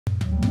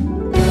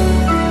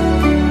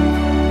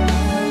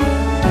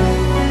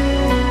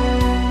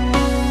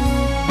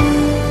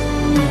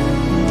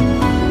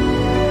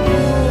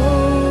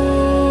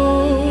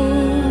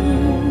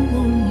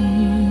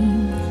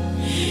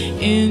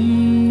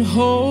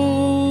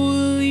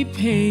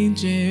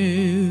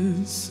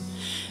pages,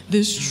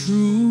 this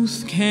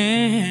truth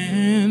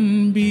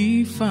can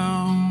be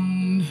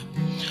found,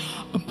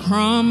 a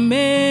promise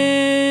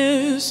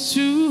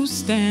to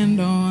stand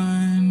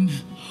on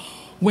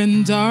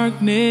when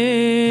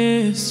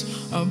darkness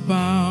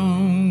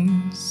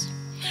abounds.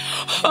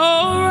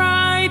 Oh,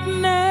 right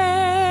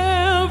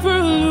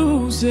never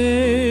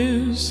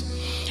loses,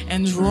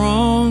 and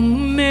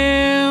wrong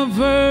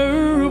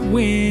never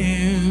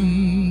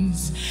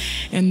wins,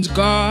 and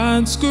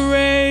God's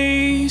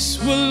grace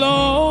will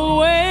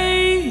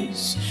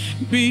always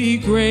be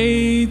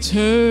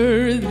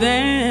greater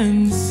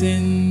than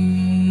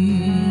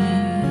sin.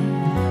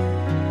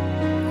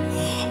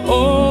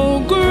 Oh,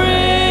 grace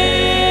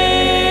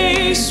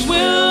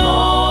will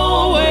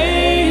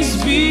always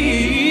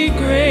be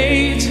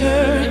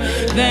greater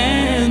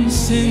than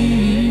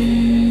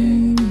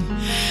sin.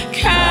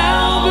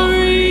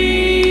 Calvary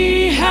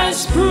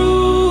has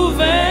proven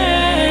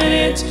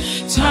it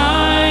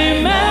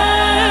time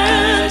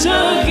and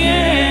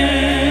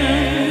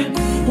again.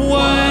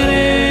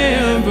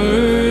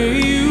 Whatever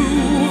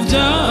you've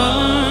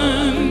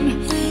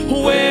done,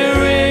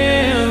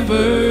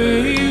 wherever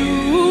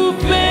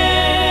you've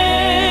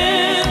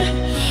been,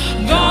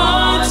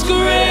 God's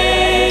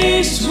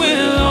grace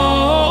will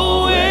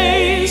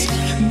always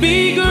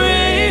be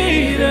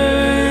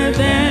greater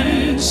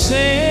than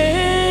sin.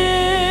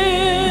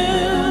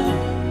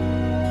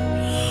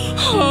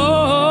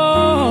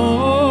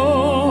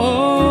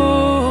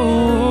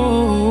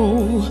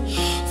 Oh,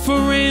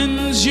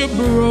 friends, you're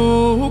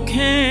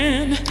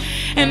broken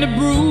and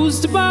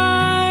bruised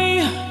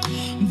by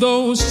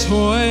those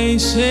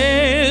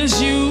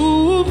choices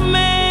you've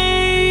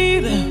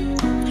made.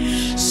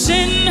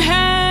 Sin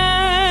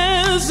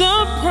has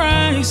a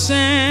price,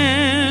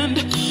 and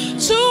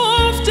too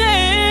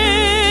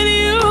often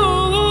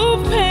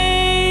you've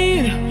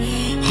paid.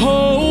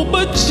 Oh,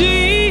 but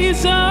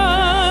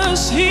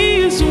Jesus,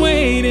 He's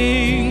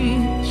waiting.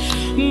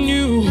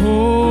 New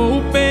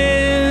hope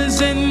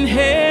is in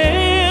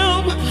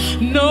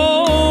Him.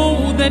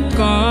 Know that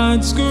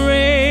God's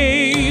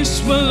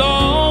grace will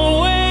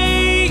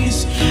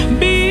always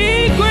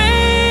be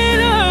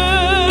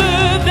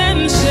greater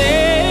than sin.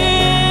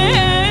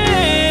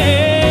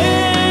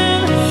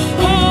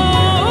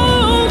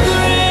 Oh,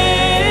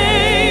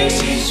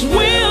 grace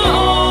will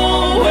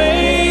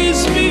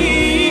always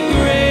be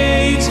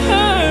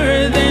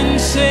greater than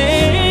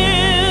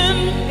sin,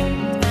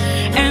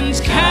 and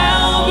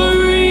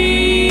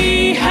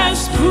Calvary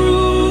has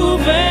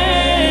proven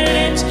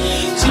it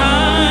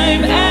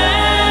time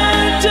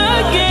and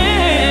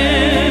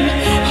again.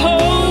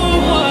 Oh,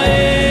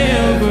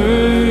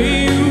 whatever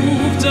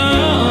you've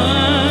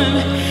done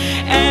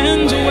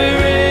and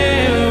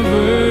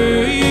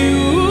wherever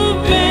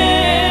you've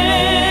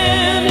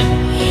been,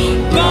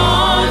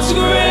 God's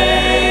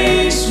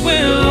grace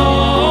will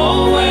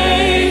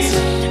always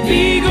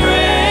be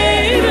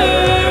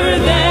greater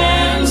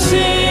than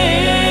sin.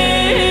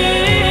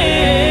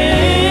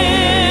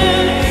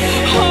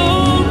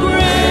 Oh,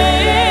 grace,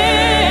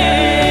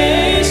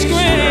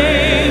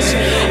 grace,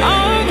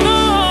 our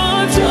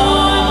God's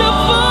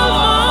wonderful,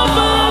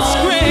 marvelous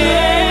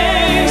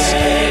grace.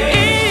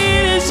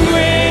 It is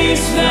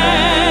grace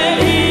that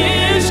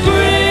is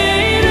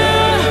greater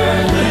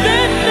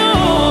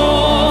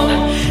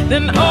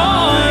than all